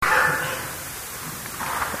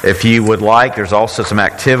If you would like, there's also some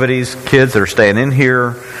activities, kids that are staying in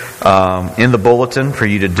here, in the bulletin for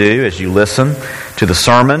you to do as you listen to the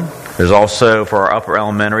sermon. There's also, for our upper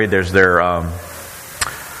elementary, there's their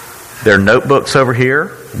notebooks over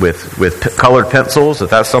here with colored pencils, if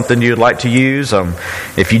that's something you'd like to use.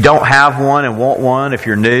 If you don't have one and want one, if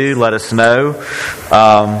you're new, let us know.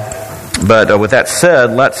 But with that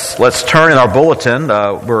said, let's turn in our bulletin.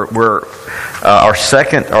 We're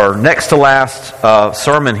our next to last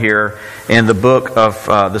sermon here in the book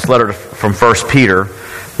of this letter from 1 Peter.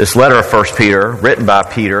 This letter of 1 Peter, written by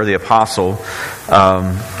Peter, the apostle.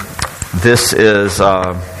 This is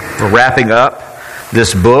we're wrapping up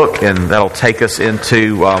this book, and that'll take us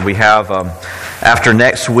into. We have after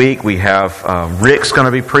next week, we have Rick's going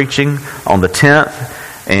to be preaching on the 10th.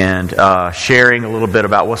 And sharing a little bit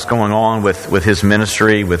about what's going on with his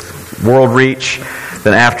ministry, with World Reach.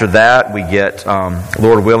 Then after that, we get,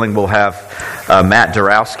 Lord willing, we'll have Matt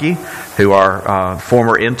Dorowski, who our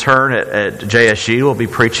former intern at JSU, will be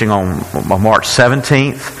preaching on March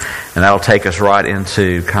 17th, and that'll take us right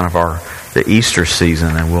into kind of the Easter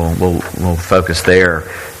season, and we'll focus there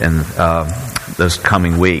in those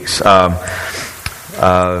coming weeks.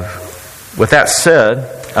 With that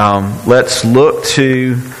said, let's look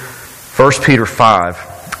to 1 Peter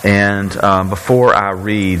 5, and before I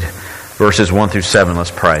read verses 1 through 7, let's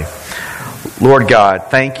pray. Lord God,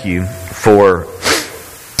 thank you for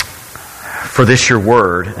this your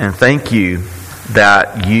word, and thank you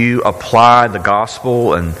that you apply the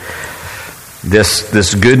gospel and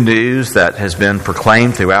this good news that has been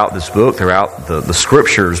proclaimed throughout this book, throughout the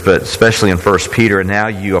scriptures, but especially in 1 Peter, and now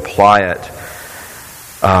you apply it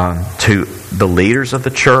to the leaders of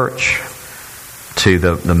the church, to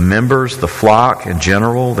the members, the flock in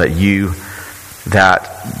general, that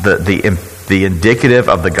the indicative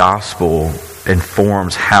of the gospel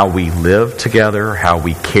informs how we live together, how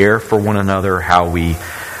we care for one another, how we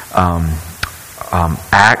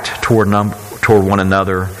act toward one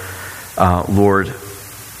another. Lord,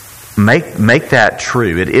 make that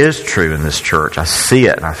true. It is true in this church. I see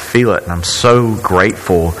it and I feel it, and I'm so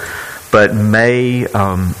grateful. But may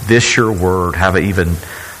this your word have even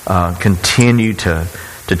continue to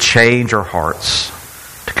change our hearts,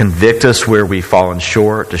 to convict us where we've fallen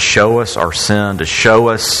short, to show us our sin, to show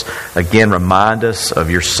us, again, remind us of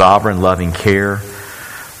your sovereign loving care.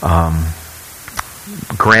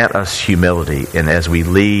 Grant us humility, and as we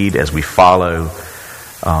lead, as we follow,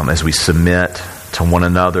 as we submit to one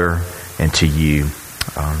another and to you,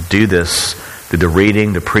 do this through the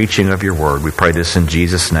reading, the preaching of your word. We pray this in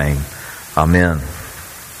Jesus' name. Amen.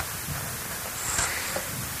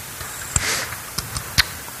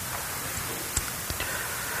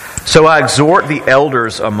 So I exhort the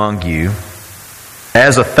elders among you,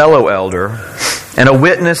 as a fellow elder, and a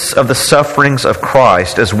witness of the sufferings of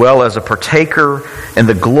Christ, as well as a partaker in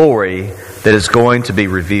the glory that is going to be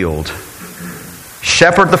revealed.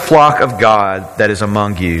 Shepherd the flock of God that is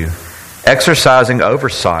among you, exercising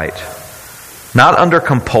oversight, not under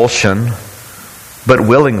compulsion, but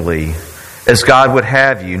willingly, as God would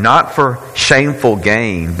have you, not for shameful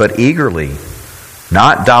gain, but eagerly,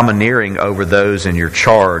 not domineering over those in your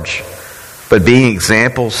charge, but being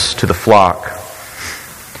examples to the flock.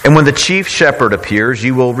 And when the chief shepherd appears,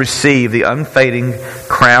 you will receive the unfading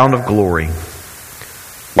crown of glory.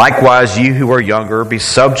 Likewise, you who are younger, be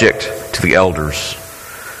subject to the elders.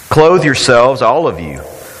 Clothe yourselves, all of you,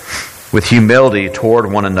 with humility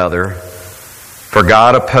toward one another, for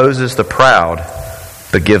God opposes the proud,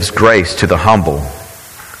 but gives grace to the humble.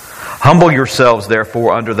 Humble yourselves,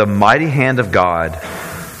 therefore, under the mighty hand of God,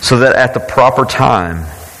 so that at the proper time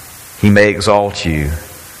He may exalt you,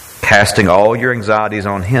 casting all your anxieties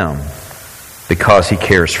on Him, because He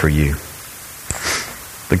cares for you.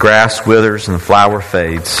 The grass withers and the flower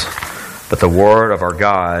fades, but the word of our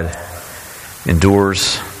God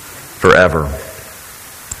endures forever.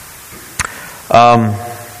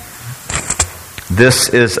 This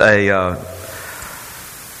is a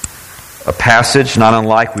passage not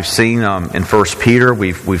unlike we've seen in 1 Peter.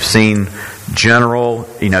 We've seen general,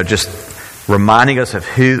 just reminding us of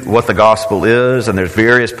what the gospel is, and there's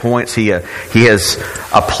various points he has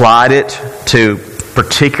applied it to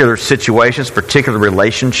particular situations, particular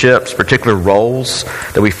relationships, particular roles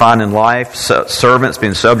that we find in life. Servants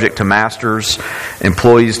being subject to masters,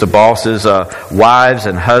 employees to bosses, wives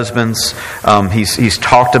and husbands. He's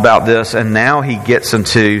talked about this, and now he gets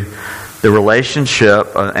into the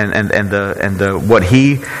relationship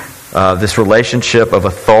this relationship of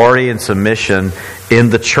authority and submission in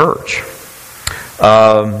the church.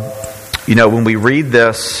 When we read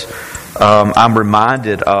this, I'm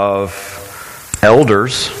reminded of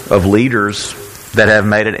elders, of leaders that have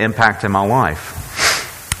made an impact in my life.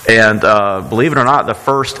 And believe it or not, the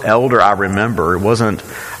first elder I remember,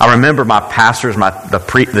 I remember my pastors,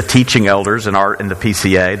 the teaching elders in the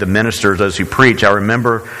PCA, the ministers, those who preach. I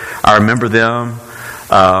remember them.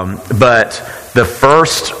 But the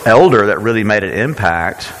first elder that really made an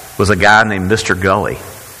impact was a guy named Mr. Gully.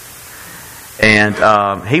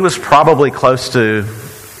 And he was probably close to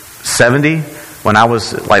 70 when I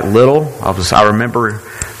was like little. I remember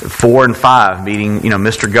 4 and 5 meeting,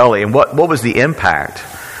 Mr. Gully. And what was the impact?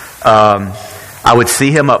 I would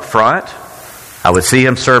see him up front. I would see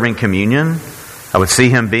him serving communion. I would see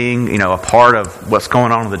him being, a part of what's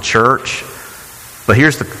going on in the church. But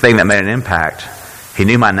here's the thing that made an impact. He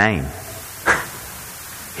knew my name.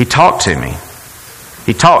 He talked to me.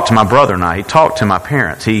 He talked to my brother and I. He talked to my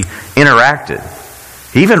parents. He interacted.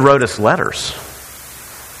 He even wrote us letters.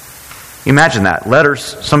 Imagine that. Letters,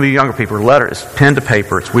 some of you younger people, letters, pen to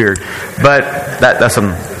paper, it's weird. But that's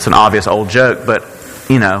an obvious old joke, but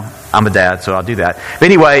I'm a dad, so I'll do that. But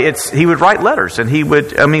anyway, he would write letters, and he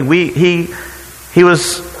was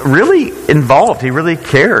really involved. He really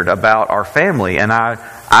cared about our family, and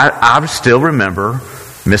I still remember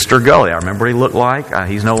Mr. Gully. I remember what he looked like.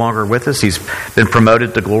 He's no longer with us. He's been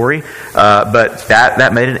promoted to glory, but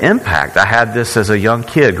that made an impact. I had this as a young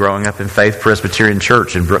kid growing up in Faith Presbyterian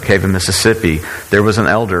Church in Brookhaven, Mississippi. There was an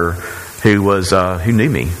elder who knew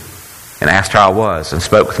me and asked how I was and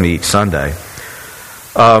spoke with me each Sunday.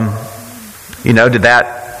 Did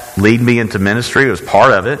that lead me into ministry? It was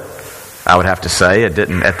part of it, I would have to say. It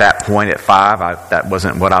didn't, at that point at 5, that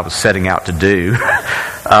wasn't what I was setting out to do.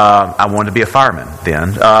 I wanted to be a fireman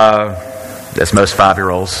then, as most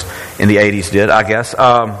 5-year-olds in the 80s did, I guess,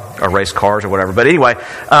 or race cars or whatever. But anyway,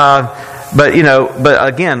 but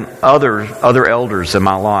again, other elders in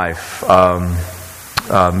my life,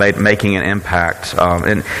 making an impact,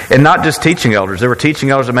 and not just teaching elders. There were teaching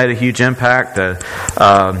elders that made a huge impact.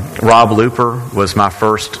 Rob Looper was my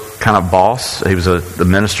first kind of boss. He was the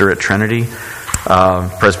minister at Trinity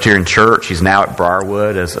Presbyterian Church. He's now at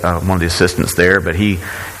Briarwood as one of the assistants there. But he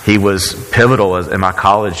was pivotal in my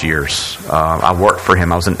college years. I worked for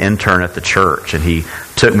him. I was an intern at the church, and he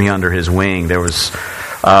took me under his wing. There was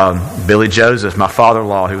Billy Joseph, my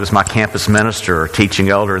father-in-law, who was my campus minister, teaching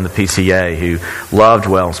elder in the PCA, who loved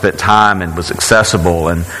well and spent time and was accessible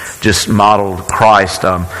and just modeled Christ.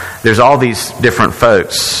 There's all these different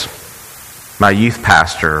folks. My youth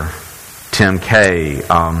pastor, Tim Kay,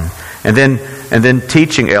 and then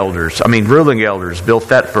teaching elders. Ruling elders. Bill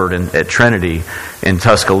Thetford at Trinity in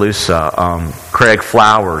Tuscaloosa. Craig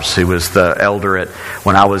Flowers, who was the elder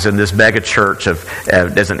when I was in this mega church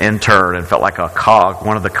as an intern and felt like a cog,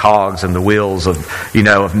 one of the cogs in the wheels of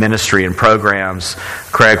ministry and programs.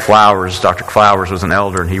 Dr. Flowers was an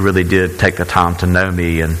elder, and he really did take the time to know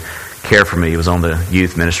me and care for me. He was on the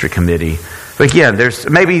youth ministry committee. But again,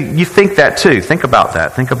 maybe you think that too. Think about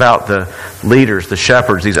that. Think about the leaders, the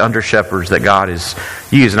shepherds, these under-shepherds that God has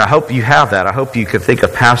used. And I hope you have that. I hope you could think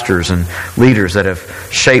of pastors and leaders that have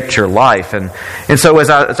shaped your life. And so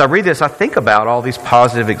as I read this, I think about all these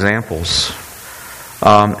positive examples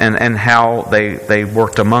and how they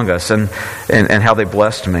worked among us and how they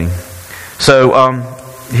blessed me. So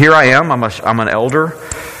here I am. I'm an elder.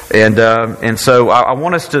 And so I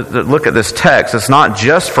want us to look at this text. It's not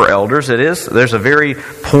just for elders. There's a very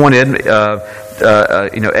pointed,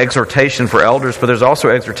 exhortation for elders, but there's also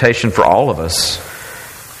exhortation for all of us.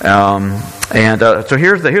 So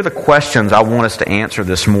here are the questions I want us to answer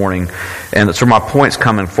this morning. And so my points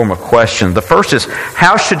come in form of questions. The first is,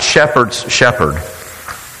 how should shepherds shepherd?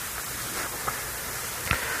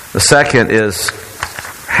 The second is,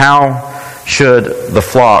 how should the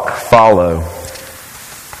flock follow?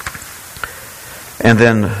 And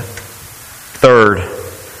then third,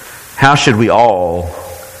 how should we all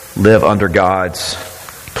live under God's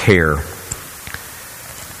care?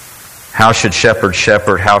 How should shepherds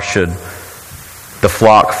shepherd? How should the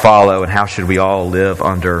flock follow? And how should we all live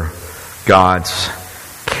under God's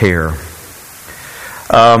care?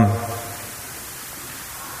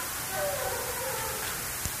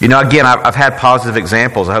 Again, I've had positive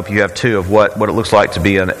examples. I hope you have too of what it looks like to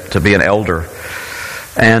be an elder.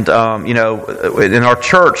 And in our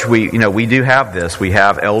church, we do have this. We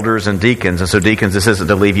have elders and deacons, and so deacons, this isn't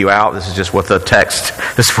to leave you out. This is just what the text.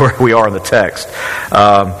 This is where we are in the text.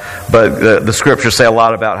 But the scriptures say a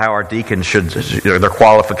lot about how our deacons should, their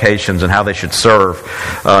qualifications and how they should serve.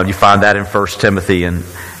 You find that in 1 Timothy and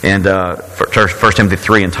 1 Timothy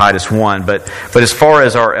 3 and Titus 1. But as far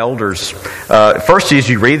as our elders, first as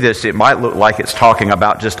you read this, it might look like it's talking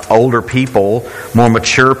about just older people, more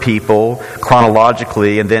mature people, chronologically,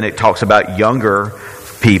 and then it talks about younger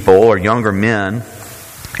people or younger men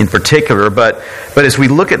in particular, but as we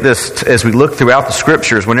look at this, as we look throughout the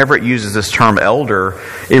Scriptures, whenever it uses this term elder,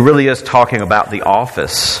 it really is talking about the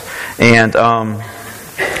office. And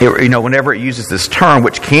whenever it uses this term,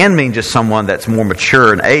 which can mean just someone that's more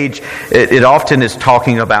mature in age, it often is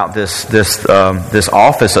talking about this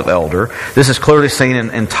office of elder. This is clearly seen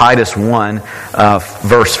in Titus 1,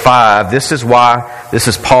 verse 5. This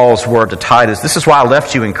is Paul's word to Titus. This is why I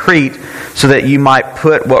left you in Crete, so that you might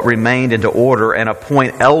put what remained into order and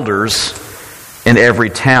appoint elders in every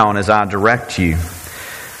town as I direct you.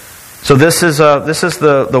 So this is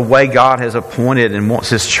the way God has appointed and wants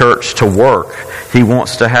His church to work. He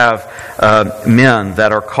wants to have men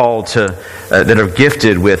that are called to, that are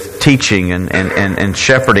gifted with teaching and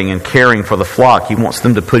shepherding and caring for the flock. He wants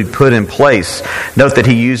them to put in place. Note that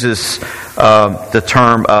he uses the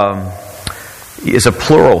term is a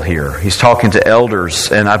plural here. He's talking to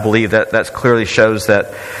elders, and I believe that clearly shows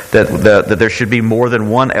that there should be more than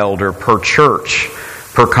one elder per church,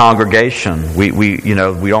 per congregation. We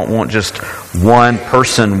don't want just one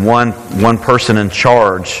person in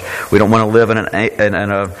charge. We don't want to live in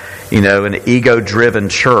an ego-driven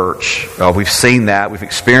church. We've seen that. We've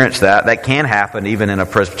experienced that. That can happen even in a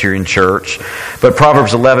Presbyterian church. But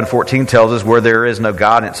Proverbs 11:14 tells us, where there is no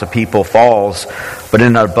guidance, a people falls, but in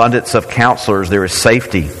an abundance of counselors there is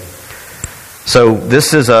safety. So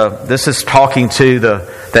this is talking to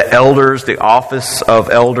the elders, the office of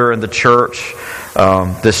elder in the church.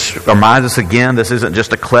 This reminds us again, this isn't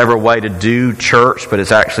just a clever way to do church, but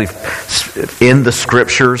it's actually in the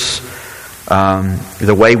Scriptures.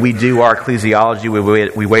 The way we do our ecclesiology,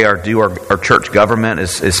 we way our church government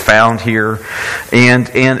is found here, and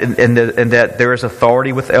that there is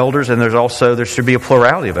authority with elders, and there should be a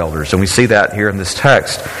plurality of elders, and we see that here in this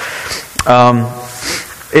text.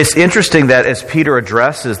 It's interesting that as Peter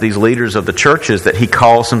addresses these leaders of the churches, that he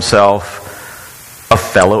calls himself a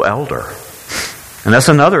fellow elder. And that's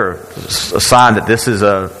another sign that this is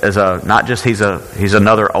not just he's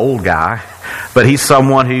another old guy, but he's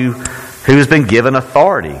someone who's been given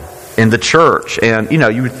authority in the church. And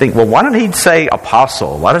you would think, well, why don't he say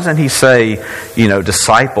apostle? Why doesn't he say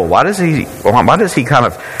disciple? Why does he kind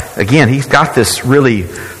of, again, he's got this really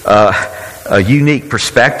a unique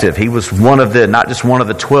perspective. He was not just one of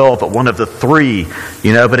the 12, but one of the 3.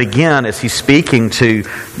 But again, as he's speaking to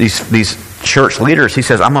these church leaders, he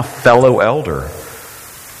says, "I'm a fellow elder.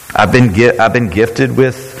 I've been gifted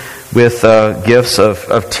with gifts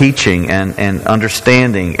of teaching and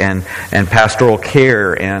understanding and pastoral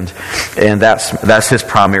care, and that's his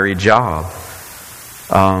primary job."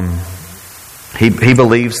 He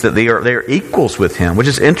believes that they're equals with him, which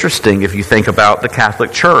is interesting if you think about the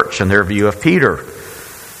Catholic Church and their view of Peter.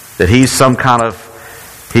 That he's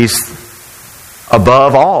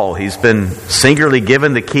above all. He's been singularly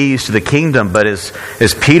given the keys to the kingdom, but as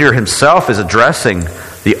Peter himself is addressing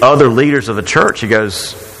the other leaders of the church, he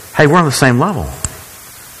goes, "Hey, we're on the same level.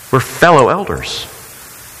 We're fellow elders.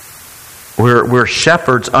 We're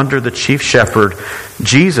shepherds under the chief shepherd,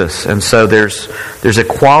 Jesus." And so there's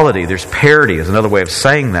equality, there's parity is another way of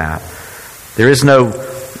saying that. There is no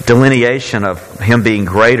delineation of him being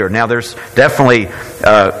greater. Now there's definitely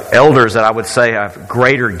elders that I would say have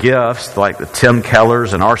greater gifts, like the Tim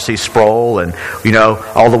Kellers and R.C. Sproul and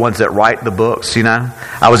all the ones that write the books.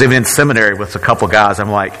 I was even in seminary with a couple guys. I'm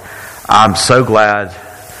like, I'm so glad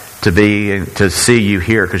to see you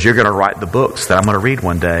here, because you're going to write the books that I'm going to read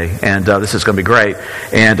one day, and this is going to be great.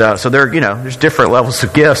 And so there's different levels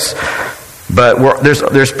of gifts, but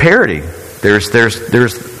there's parity. There's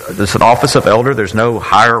an office of elder. There's no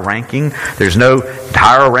higher ranking. There's no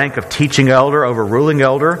higher rank of teaching elder over ruling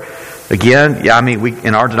elder. Again, we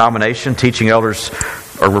in our denomination, teaching elders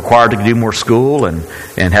are required to do more school and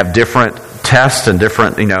have different tests and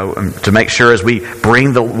different, to make sure as we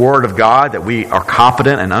bring the Word of God that we are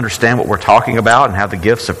competent and understand what we're talking about and have the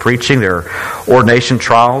gifts of preaching. There are ordination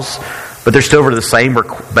trials, but they're still over the same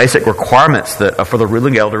basic requirements that for the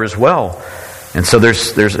ruling elder as well. And so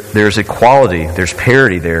there's equality, there's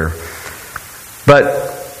parity there. But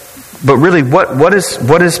really, what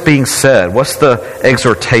is being said? What's the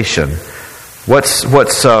exhortation? What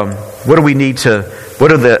do we need to? What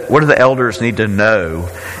do the elders need to know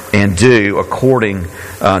and do according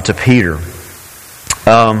to Peter?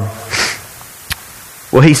 Well,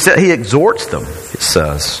 he exhorts them. It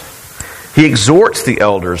says he exhorts the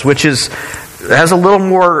elders, which has a little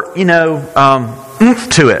more oomph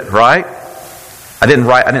to it, right? I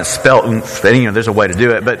didn't spell oomph. There's a way to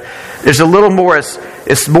do it, but there's a little more.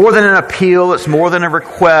 It's more than an appeal. It's more than a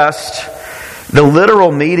request. The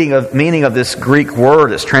literal meaning of this Greek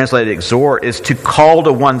word that's translated exhort is to call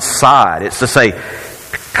to one side. It's to say,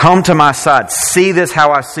 Come to my side. See this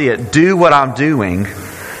how I see it. Do what I'm doing.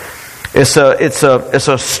 It's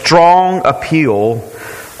a strong appeal,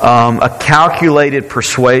 a calculated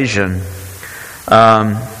persuasion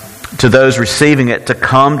to those receiving it to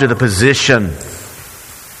come to the position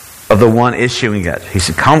of the one issuing it. He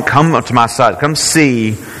said, come to my side. Come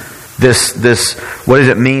see this. What does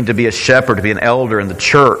it mean to be a shepherd, to be an elder in the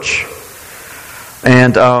church?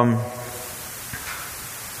 And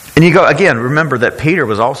you go, again, remember that Peter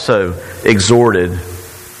was also exhorted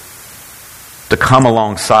to come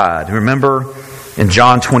alongside. Remember in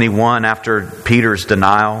John 21, after Peter's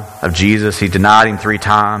denial of Jesus, he denied him 3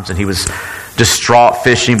 times and he was distraught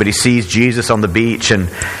fishing, but he sees Jesus on the beach and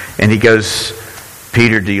he goes,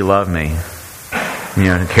 Peter, do you love me?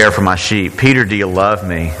 And care for my sheep. Peter, do you love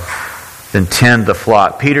me? Then tend the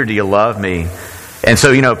flock. Peter, do you love me? And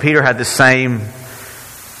so, Peter had the same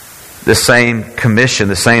commission,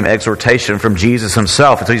 the same exhortation from Jesus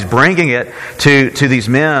himself. And so he's bringing it to these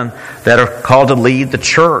men that are called to lead the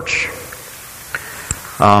church.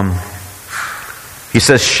 He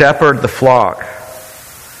says, shepherd the flock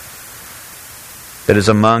that is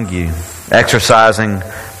among you, exercising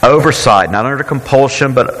oversight, not under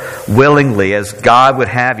compulsion, but willingly, as God would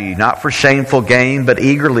have you, not for shameful gain, but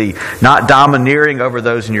eagerly, not domineering over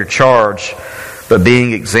those in your charge, but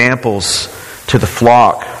being examples to the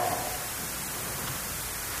flock.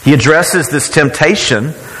 He addresses this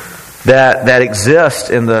temptation that exists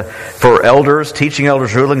for elders, teaching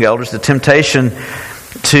elders, ruling elders, the temptation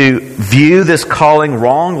to view this calling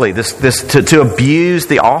wrongly, to abuse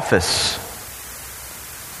the office.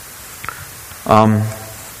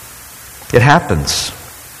 It happens.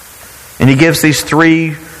 And he gives these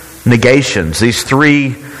 3 negations, these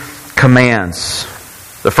 3 commands.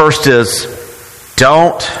 The first is,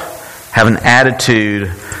 don't have an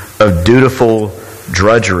attitude of dutiful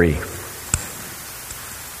drudgery.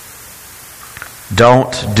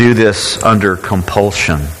 Don't do this under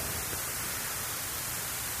compulsion.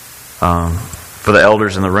 For the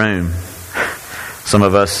elders in the room, some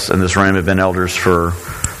of us in this room have been elders for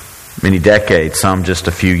many decades, some just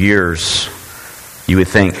a few years. You would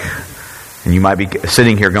think, and you might be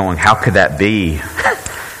sitting here going, how could that be?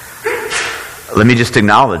 Let me just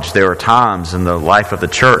acknowledge there are times in the life of the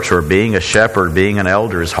church where being a shepherd, being an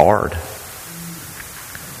elder is hard.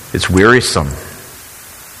 It's wearisome.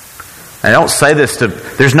 And I don't say this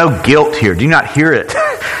there's no guilt here. Do you not hear it?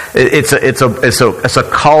 It's a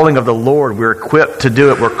calling of the Lord. We're equipped to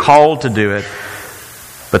do it. We're called to do it.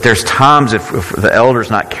 But there's times if the elder's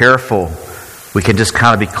not careful, we can just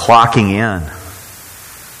kind of be clocking in.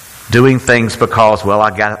 Doing things because,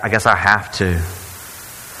 I guess I have to.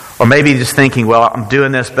 Or maybe just thinking, I'm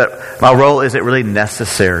doing this, but my role isn't really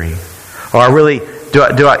necessary. Or do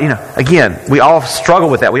I, again, we all struggle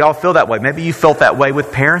with that. We all feel that way. Maybe you felt that way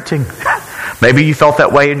with parenting. Maybe you felt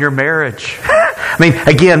that way in your marriage.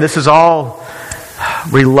 Again, this is all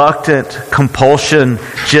reluctant compulsion,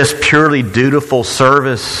 just purely dutiful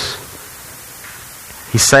service.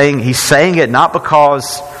 He's saying it not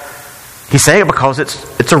because he's saying it because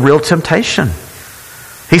it's a real temptation.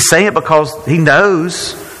 He's saying it because he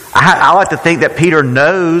knows. I like to think that Peter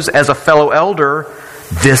knows as a fellow elder,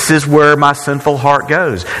 this is where my sinful heart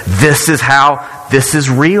goes. This is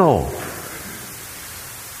real.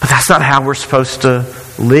 But that's not how we're supposed to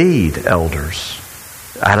lead elders,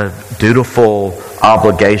 out of dutiful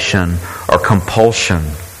obligation or compulsion.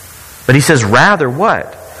 But he says, rather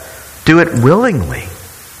what? Do it willingly.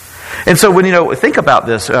 And so when think about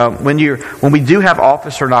this, when we do have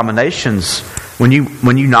officer nominations, when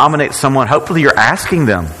you nominate someone, hopefully you're asking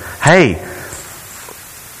them, hey,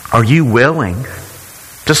 are you willing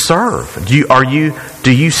to serve? Are you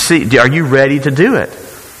ready to do it?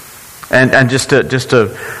 And just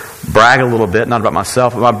to brag a little bit, not about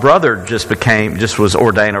myself, but my brother just was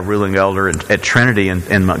ordained a ruling elder at Trinity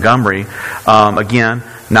in Montgomery. Again,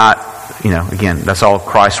 that's all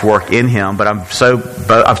Christ's work in him. But I'm so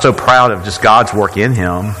proud of just God's work in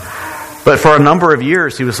him. But for a number of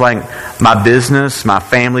years, he was like, my business, my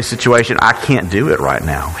family situation, I can't do it right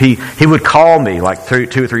now. He would call me like 2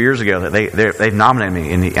 or 3 years ago that they've nominated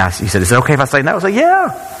me, and he said, is it okay if I say no? I was like,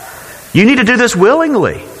 yeah. You need to do this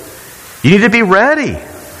willingly. You need to be ready.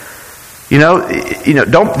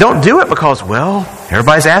 Don't do it because,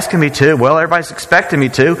 everybody's asking me to. Everybody's expecting me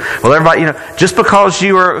to. Everybody, just because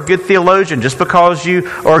you are a good theologian, just because you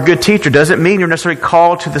are a good teacher, doesn't mean you're necessarily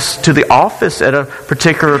called to the office at a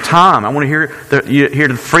particular time. I want to hear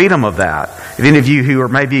the freedom of that. If any of you who are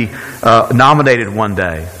maybe nominated one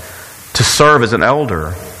day to serve as an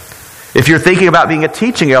elder, if you're thinking about being a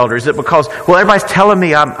teaching elder, is it because, everybody's telling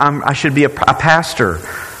me I should be a pastor?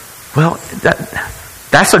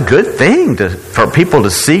 That's a good thing for people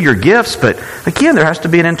to see your gifts, but again, there has to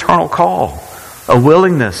be an internal call, a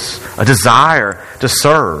willingness, a desire to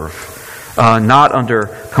serve. Not under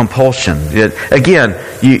compulsion. Again,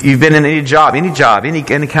 you've been in any job, any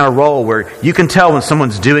kind of role where you can tell when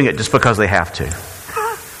someone's doing it just because they have to.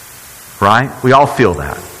 Right? We all feel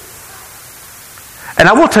that. And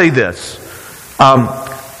I will tell you this.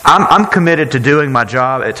 I'm committed to doing my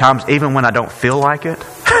job at times even when I don't feel like it.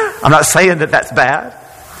 I'm not saying that that's bad.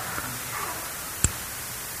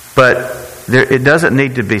 But it doesn't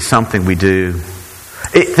need to be something we do.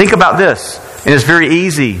 Think about this. And it's very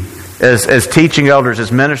easy as teaching elders,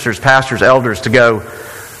 as ministers, pastors, elders, to go,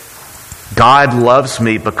 God loves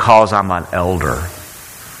me because I'm an elder.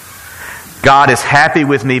 God is happy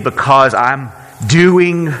with me because I'm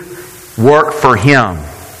doing work for Him.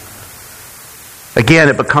 Again,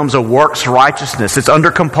 it becomes a works righteousness. It's under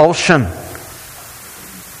compulsion.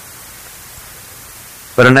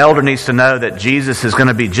 But an elder needs to know that Jesus is going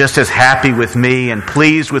to be just as happy with me and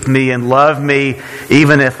pleased with me and love me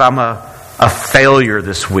even if I'm a failure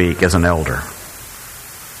this week as an elder.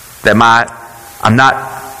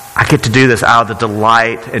 I get to do this out of the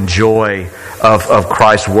delight and joy of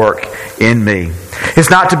Christ's work in me. It's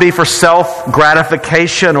not to be for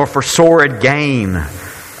self-gratification or for sordid gain.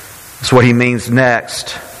 That's what he means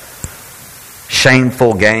next.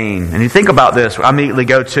 Shameful gain. And you think about this, I immediately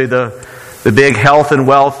go to the big health and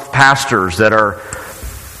wealth pastors that are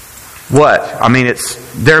what? I mean,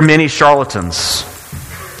 there are many charlatans.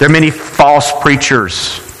 There are many false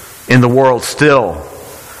preachers in the world still.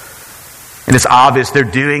 And it's obvious they're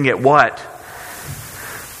doing it what?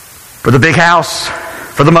 For the big house,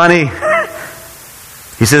 for the money.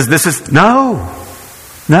 He says no,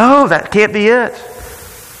 that can't be it.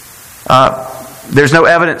 There's no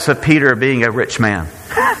evidence of Peter being a rich man.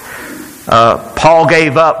 Paul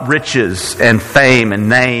gave up riches and fame and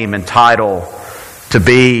name and title to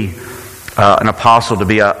be an apostle, to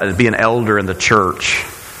be an elder in the church.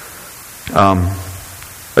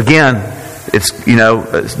 Again, it's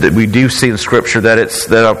we do see in Scripture that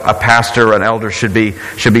a pastor or an elder should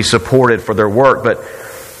be supported for their work, but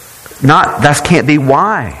that can't be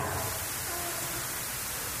why.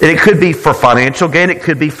 And it could be for financial gain. It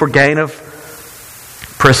could be for gain of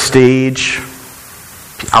prestige.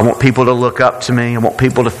 I want people to look up to me. I want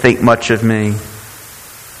people to think much of me.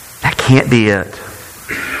 That can't be it.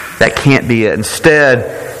 That can't be it.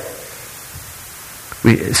 Instead,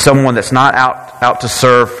 someone that's not out to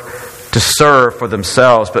serve for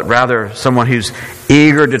themselves, but rather someone who's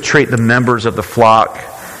eager to treat the members of the flock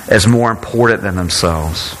as more important than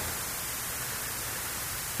themselves,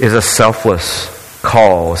 is a selfless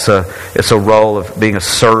call. It's a role of being a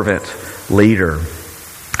servant leader.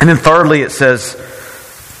 And then thirdly, it says,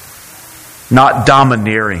 not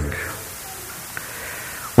domineering.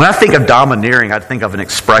 When I think of domineering, I think of an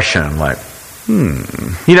expression like,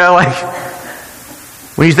 like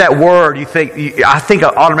when you use that word, I think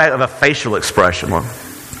automatically of a facial expression. Like,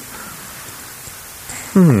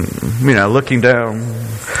 looking down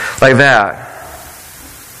like that.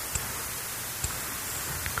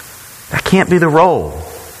 That can't be the role.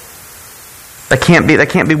 That can't be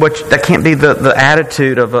the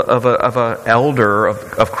attitude of a elder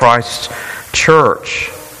of Christ's church.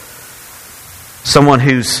 Someone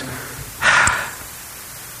who's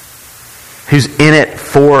in it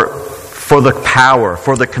for the power,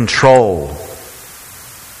 for the control,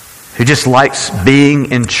 who just likes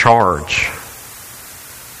being in charge.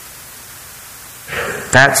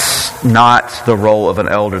 That's not the role of an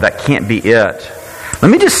elder. That can't be it. Let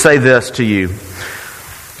me just say this to you.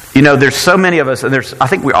 There's so many of us, and I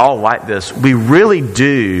think we all like this. We really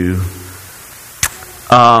do.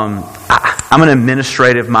 I'm an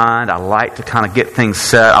administrative mind. I like to kind of get things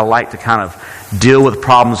set. I like to kind of deal with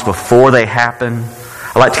problems before they happen.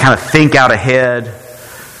 I like to kind of think out ahead.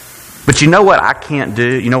 But you know what I can't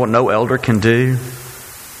do? You know what no elder can do?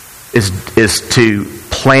 Is to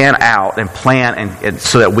plan out and plan and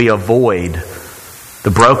so that we avoid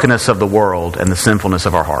the brokenness of the world and the sinfulness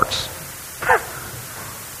of our hearts.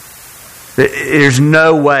 There's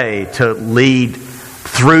no way to lead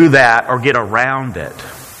through that or get around it.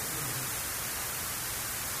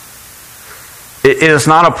 It is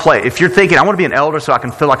not a place. If you're thinking, I want to be an elder so I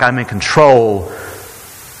can feel like I'm in control,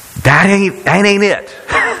 that ain't it.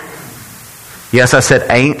 Yes, I said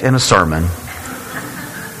ain't in a sermon.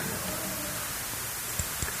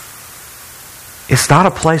 It's not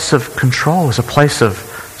a place of control. It's a place of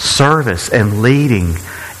service and leading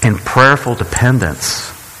and prayerful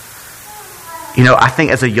dependence. I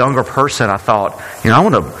think as a younger person, I thought, I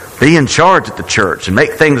want to be in charge at the church and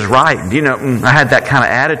make things right. And, I had that kind of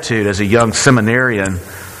attitude as a young seminarian.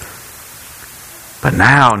 But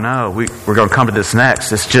now, no, we're going to come to this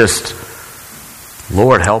next. It's just,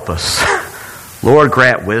 Lord, help us. Lord,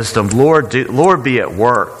 grant wisdom. Lord, be at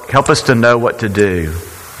work. Help us to know what to do.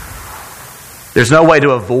 There's no way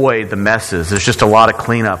to avoid the messes. There's just a lot of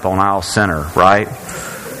cleanup on aisle center, right?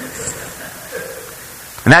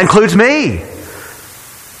 And that includes me.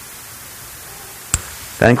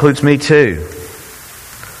 That includes me too.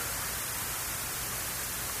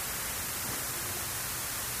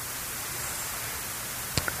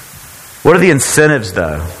 What are the incentives,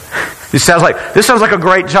 though? This sounds like a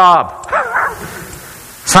great job.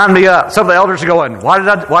 Sign me up. Some of the elders are going, why did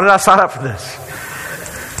I sign up for this?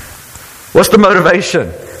 What's the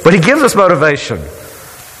motivation? But he gives us motivation.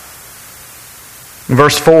 In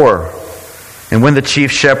verse 4, and when the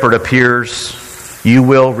chief shepherd appears, you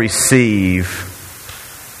will receive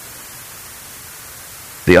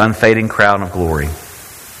the unfading crown of glory.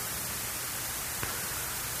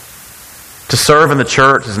 To serve in the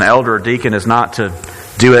church as an elder or deacon is not to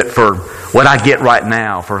do it for what I get right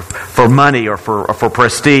now, for money or for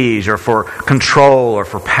prestige or for control or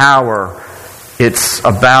for power. It's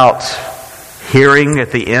about hearing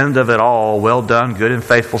at the end of it all, well done, good and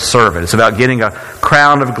faithful servant. It's about getting a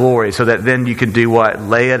crown of glory so that then you can do what?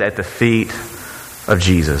 Lay it at the feet of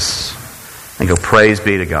Jesus and go, praise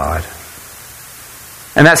be to God.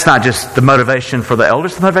 And that's not just the motivation for the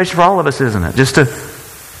elders, the motivation for all of us, isn't it? Just to,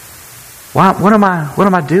 what am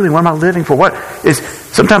I doing? What am I living for?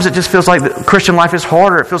 Sometimes it just feels like the Christian life is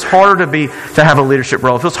harder. It feels harder to have a leadership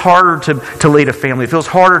role. It feels harder to lead a family. It feels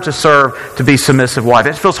harder to serve, to be submissive wife.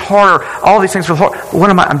 It feels harder. All these things feel hard.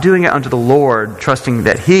 I'm doing it unto the Lord, trusting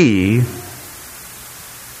that He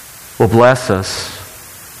will bless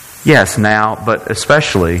us. Yes, now, but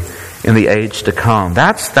especially in the age to come.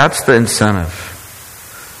 That's the incentive.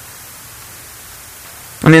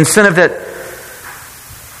 And the incentive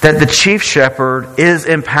that the chief shepherd is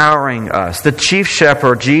empowering us. The chief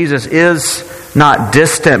shepherd, Jesus, is not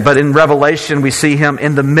distant, but in Revelation we see Him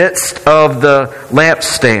in the midst of the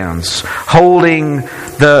lampstands, holding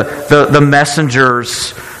the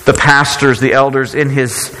messengers, the pastors, the elders in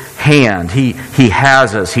His hand. He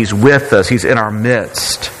has us. He's with us. He's in our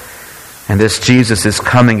midst. And this Jesus is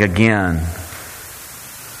coming again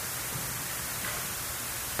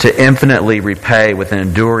to infinitely repay with an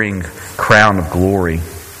enduring crown of glory.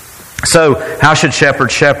 So, how should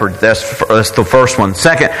shepherds shepherd? That's the first one.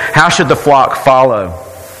 Second, how should the flock follow?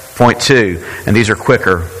 Point 2. And these are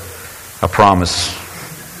quicker, I promise.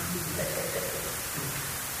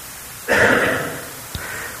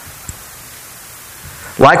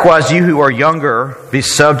 Likewise, you who are younger, be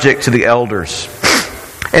subject to the elders.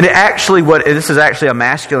 And this is actually a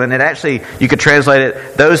masculine. You could translate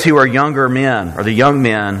it, those who are younger men, or the young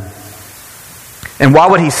men. And why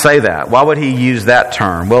would he say that? Why would he use that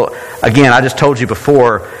term? Well, again, I just told you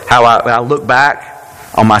before how I look back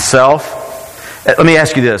on myself. Let me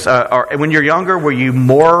ask you this. When you're younger, were you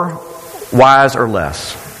more wise or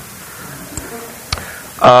less?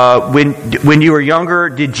 When you were younger,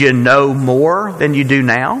 did you know more than you do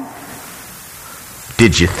now?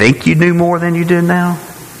 Did you think you knew more than you do now?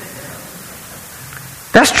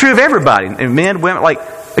 That's true of everybody. And men, women,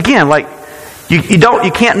 you can't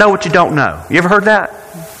know what you don't know. You ever heard that?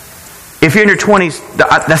 If you're in your 20s,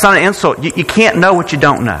 that's not an insult. You can't know what you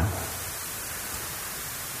don't know.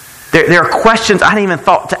 There are questions I hadn't even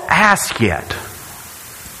thought to ask yet.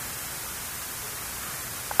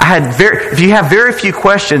 If you have very few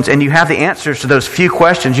questions and you have the answers to those few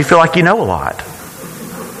questions, you feel like you know a lot.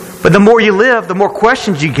 But the more you live, the more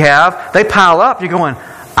questions you have, they pile up. You're going,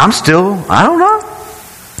 I don't know.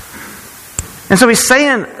 And so he's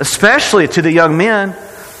saying, especially to the young men,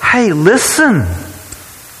 hey, listen.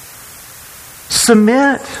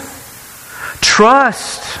 Submit.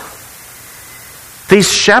 Trust these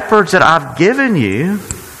shepherds that I've given you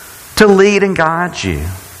to lead and guide you.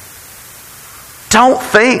 Don't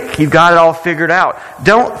think you've got it all figured out.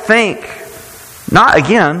 Don't think, he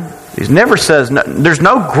never says, there's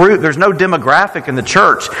no group, there's no demographic in the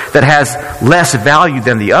church that has less value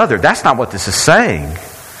than the other. That's not what this is saying.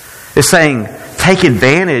 It's saying, take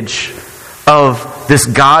advantage of this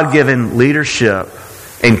God-given leadership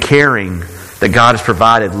and caring that God has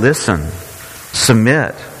provided. Listen,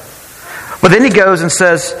 submit. But then he goes and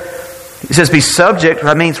says, be subject.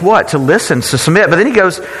 That means what? To listen, to submit. But then he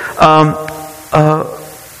goes,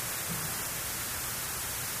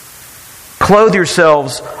 clothe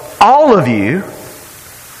yourselves, all of you,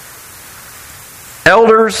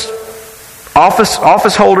 elders,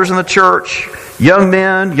 office holders in the church, young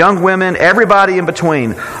men, young women, everybody in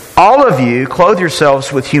between. All of you clothe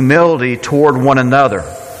yourselves with humility toward one another.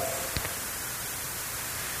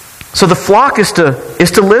 So the flock is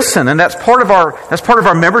to listen, and that's part of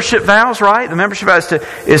our membership vows, right? The membership vow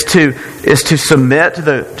is to submit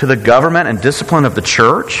to the government and discipline of the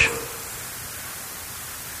church.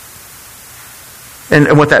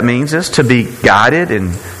 And what that means is to be guided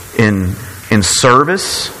in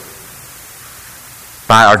service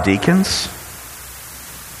by our deacons.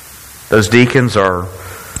 Those deacons are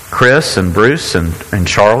Chris and Bruce and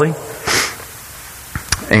Charlie.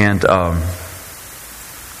 And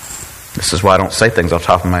this is why I don't say things off the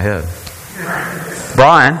top of my head.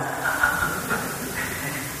 Brian,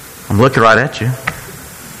 I'm looking right at you.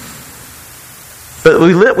 But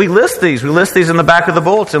we list these. We list these in the back of the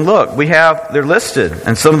bulletin. Look, they're listed.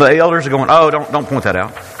 And some of the elders are going, oh, don't point that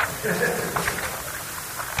out.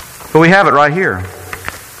 But we have it right here.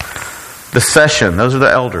 The session, those are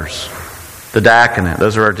the elders. The diaconate,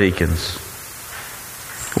 those are our deacons.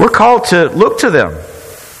 We're called to look to them.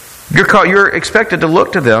 You're expected to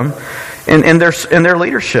look to them in their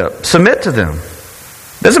leadership. Submit to them.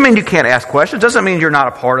 Doesn't mean you can't ask questions. Doesn't mean you're not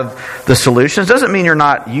a part of the solutions. Doesn't mean you're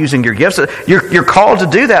not using your gifts. You're called to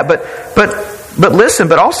do that. But listen.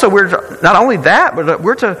 But also we're not only that, but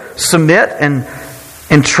we're to submit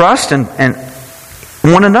and trust and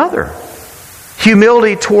one another.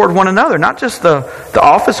 Humility toward one another, not just the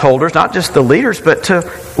office holders, not just the leaders, but to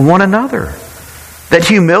one another. That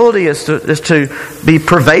humility is to be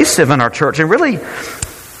pervasive in our church. And really,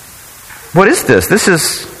 what is this? This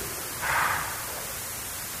is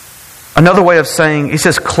another way of saying, he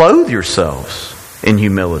says, clothe yourselves in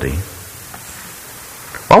humility.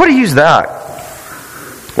 Why would he use that?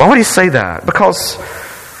 Why would he say that? Because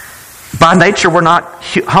by nature we're not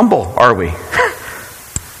humble, are we?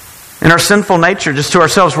 In our sinful nature, just to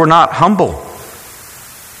ourselves, we're not humble.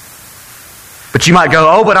 But you might go,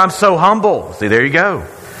 oh, but I'm so humble. See, there you go.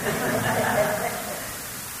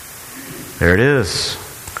 There it is.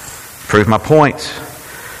 Prove my point.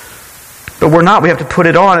 But we're not. We have to put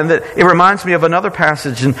it on. And it reminds me of another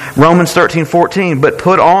passage in Romans 13:14. But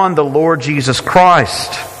put on the Lord Jesus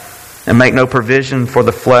Christ and make no provision for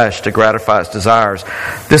the flesh to gratify its desires.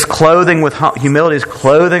 This clothing with humility is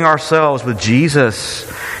clothing ourselves with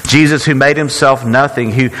Jesus. Jesus who made himself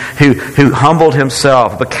nothing, who humbled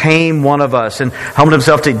himself, became one of us, and humbled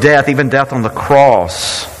himself to death, even death on the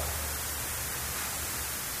cross.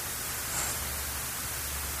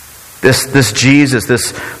 This Jesus,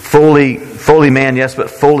 this fully man, yes, but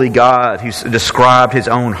fully God, who described his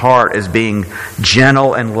own heart as being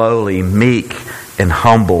gentle and lowly, meek and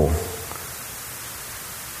humble.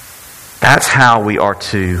 That's how we are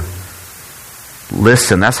to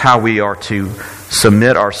listen. That's how we are to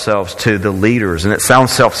submit ourselves to the leaders. And it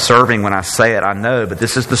sounds self-serving when I say it, I know, but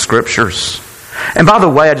this is the Scriptures. And by the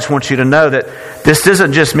way, I just want you to know that this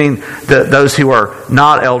doesn't just mean that those who are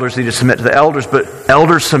not elders need to submit to the elders, but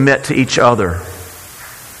elders submit to each other.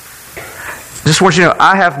 Just want you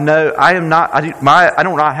to know, I do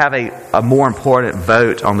not have a more important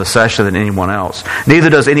vote on the session than anyone else.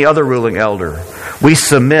 Neither does any other ruling elder. We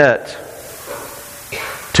submit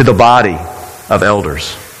to the body of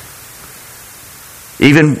elders.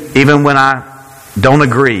 Even when I don't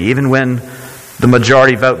agree, even when the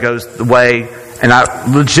majority vote goes the way, and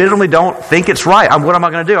I legitimately don't think it's right. What am I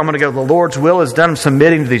going to do? I'm going to go, the Lord's will is done. I'm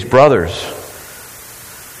submitting to these brothers.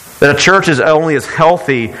 That a church is only as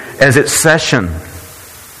healthy as its session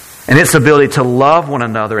and its ability to love one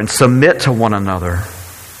another and submit to one another.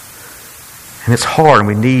 And it's hard, and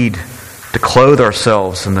we need to clothe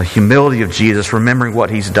ourselves in the humility of Jesus, remembering what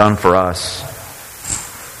He's done for us.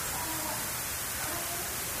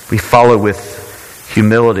 We follow with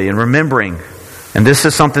humility and remembering, and this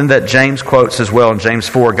is something that James quotes as well in James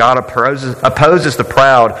 4, God opposes the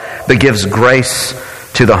proud, but gives grace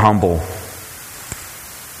to the humble.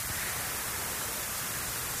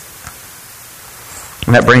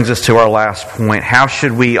 And that brings us to our last point. How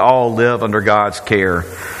should we all live under God's care?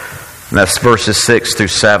 And that's verses 6 through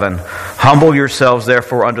 7. Humble yourselves,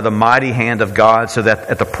 therefore, under the mighty hand of God, so that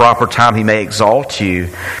at the proper time He may exalt you,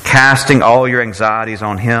 casting all your anxieties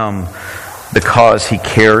on Him, because He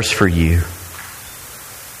cares for you.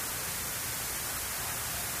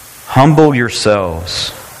 Humble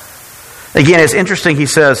yourselves. Again, it's interesting. He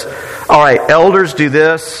says, all right, elders do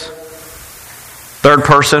this. Third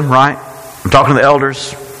person, right? I'm talking to the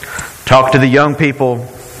elders, talking to the young people.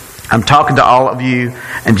 I'm talking to all of you.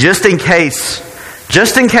 And just in case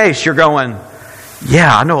you're going,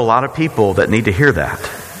 yeah, I know a lot of people that need to hear that.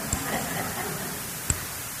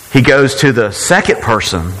 He goes to the second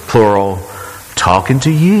person, plural, talking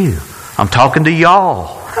to you. I'm talking to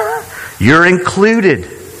y'all. You're included.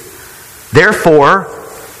 Therefore,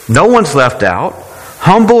 no one's left out.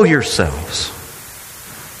 Humble yourselves.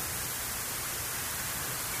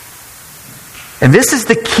 And this is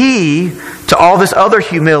the key to all this other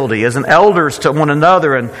humility as an elders to one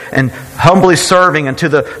another and humbly serving, and to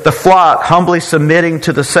the flock, humbly submitting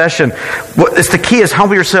to the session. It's the key is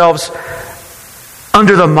humble yourselves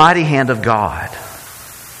under the mighty hand of God.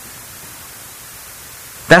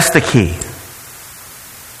 That's the key.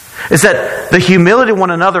 Is that the humility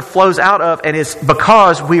one another flows out of, and it's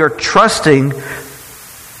because we are trusting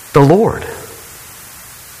the Lord.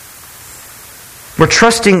 We're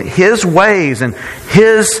trusting His ways, and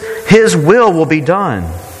His will be done.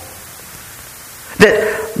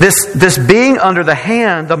 That this being under the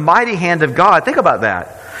hand, the mighty hand of God, think about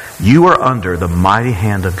that. You are under the mighty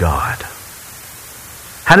hand of God.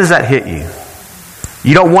 How does that hit you?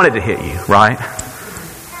 You don't want it to hit you, right?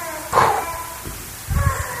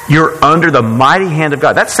 You're under the mighty hand of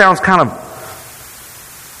God. That sounds kind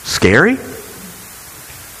of scary.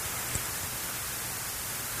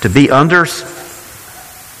 To be under.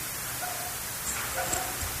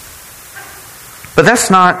 But that's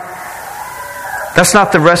not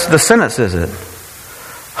the rest of the sentence, is it?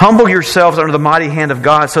 Humble yourselves under the mighty hand of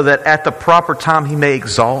God so that at the proper time He may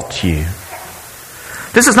exalt you.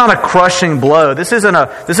 This is not a crushing blow. This isn't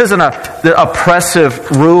the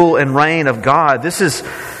oppressive rule and reign of God. This is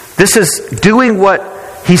doing what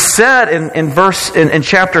He said in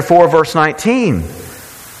chapter 4, verse 19.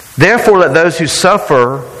 Therefore, let those who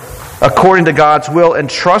suffer according to God's will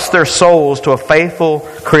entrust their souls to a faithful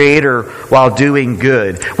Creator while doing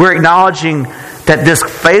good. We're acknowledging that this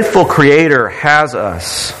faithful Creator has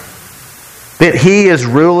us. That He is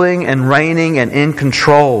ruling and reigning and in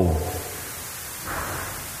control.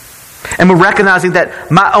 And we're recognizing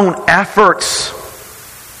that my own efforts,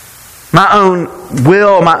 my own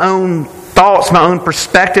will, my own thoughts, my own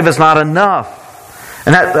perspective is not enough.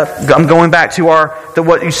 And I'm going back to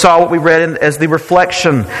what you saw, what we read as the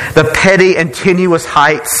reflection, the petty and tenuous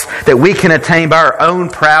heights that we can attain by our own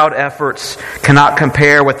proud efforts cannot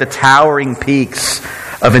compare with the towering peaks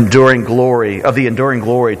of the enduring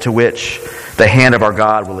glory to which the hand of our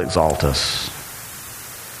God will exalt us.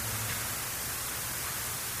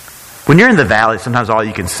 When you're in the valley, sometimes all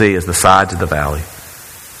you can see is the sides of the valley.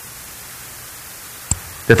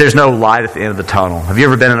 That there's no light at the end of the tunnel. Have you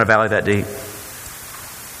ever been in a valley that deep?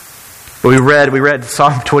 We read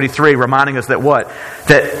Psalm 23 reminding us that what?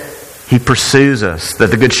 That He pursues us,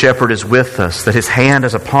 that the Good Shepherd is with us, that His hand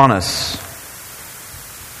is upon us.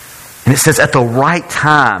 And it says at the right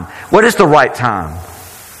time. What is the right time?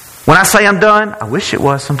 When I say I'm done, I wish it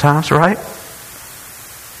was sometimes, right?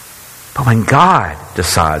 But when God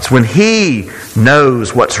decides, when He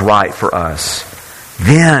knows what's right for us,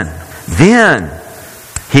 then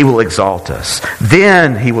He will exalt us.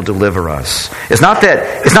 Then He will deliver us. It's not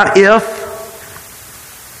if.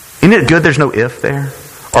 Isn't it good there's no if there?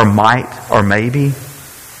 Or might, or maybe.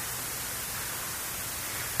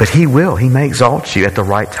 But He will. He may exalt you at the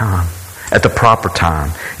right time. At the proper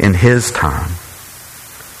time. In His time.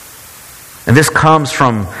 And this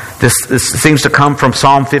seems to come from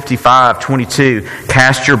Psalm 55:22.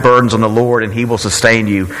 Cast your burdens on the Lord and He will sustain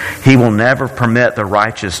you. He will never permit the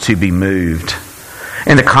righteous to be moved.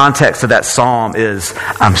 And the context of that psalm is,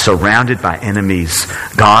 I'm surrounded by enemies.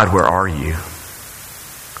 God, where are you?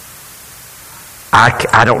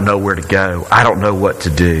 I don't know where to go. I don't know what to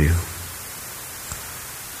do.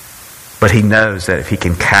 But He knows that if He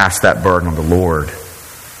can cast that burden on the Lord,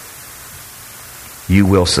 you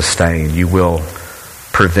will sustain. You will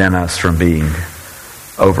prevent us from being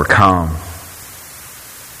overcome.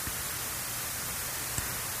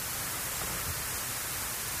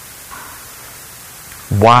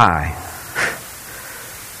 Why?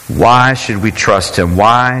 Why should we trust Him?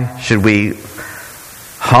 Why should we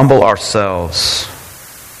humble ourselves?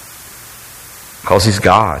 Because He's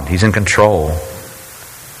God. He's in control.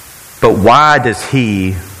 But why does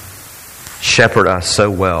He shepherd us so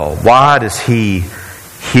well? Why does He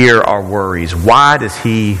hear our worries? Why does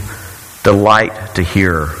He delight to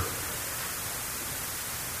hear?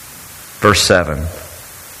 Verse 7.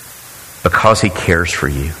 Because He cares for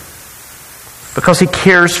you. Because He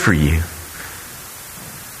cares for you.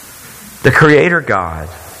 The Creator God,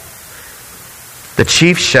 the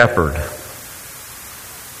Chief Shepherd,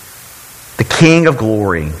 the King of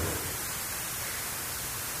glory,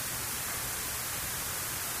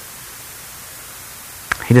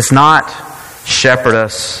 He does not shepherd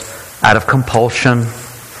us out of compulsion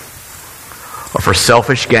or for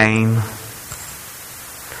selfish gain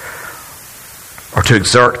or to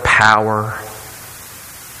exert power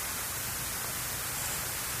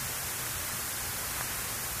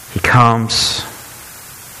comes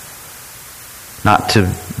not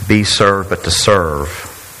to be served, but to serve.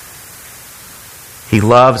 He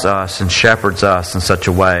loves us and shepherds us in such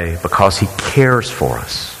a way because He cares for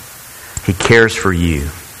us. He cares for you.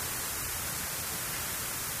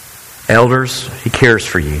 Elders, He cares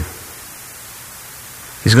for you.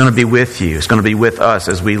 He's going to be with you. He's going to be with us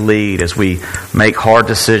as we lead, as we make hard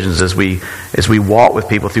decisions, as we walk with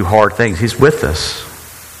people through hard things. He's with us.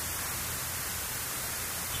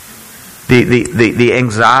 The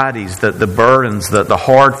anxieties, the burdens, the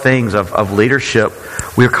hard things of leadership,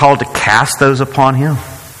 we're called to cast those upon Him.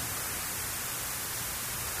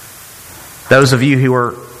 Those of you who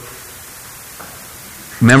are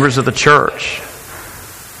members of the church,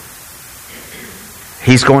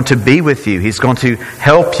 He's going to be with you. He's going to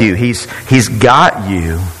help you. He's got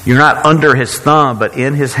you. You're not under His thumb, but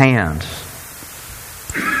in His hands.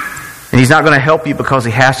 And He's not going to help you because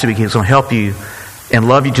He has to be. He's going to help you and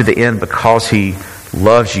love you to the end because He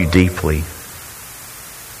loves you deeply.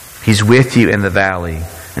 He's with you in the valley,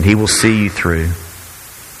 and He will see you through.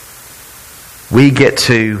 We get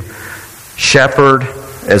to shepherd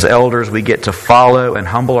as elders. We get to follow and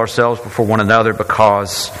humble ourselves before one another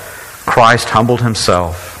because Christ humbled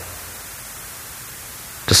Himself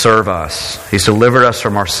to serve us. He's delivered us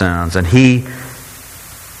from our sins, and He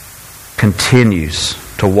continues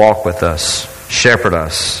to walk with us, shepherd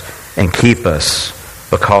us, and keep us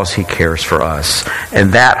because He cares for us.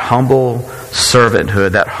 And that humble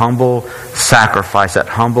servanthood, that humble sacrifice, that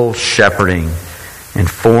humble shepherding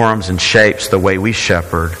informs and shapes the way we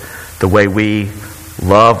shepherd, the way we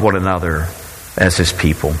love one another as His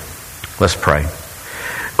people. Let's pray.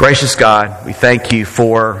 Gracious God, we thank You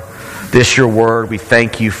for this, Your word. We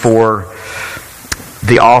thank You for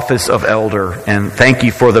the office of elder, and thank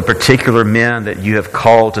You for the particular men that You have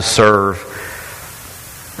called to serve.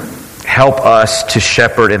 Help us to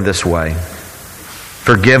shepherd in this way.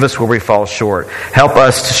 Forgive us where we fall short. Help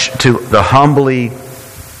us to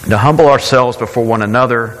humble ourselves before one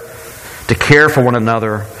another, to care for one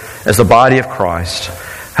another as the body of Christ.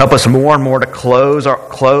 Help us more and more to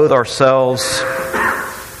clothe ourselves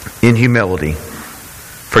in humility.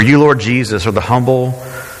 For You, Lord Jesus, are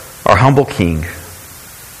our humble King,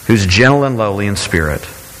 who's gentle and lowly in spirit,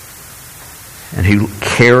 and who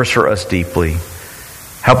cares for us deeply.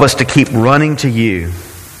 Help us to keep running to You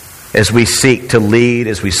as we seek to lead,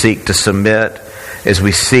 as we seek to submit, as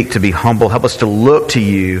we seek to be humble. Help us to look to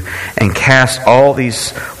You and cast all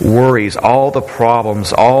these worries, all the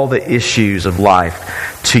problems, all the issues of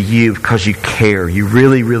life to You because You care. You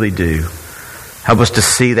really, really do. Help us to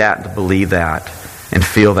see that, to believe that, and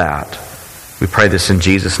feel that. We pray this in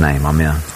Jesus' name. Amen.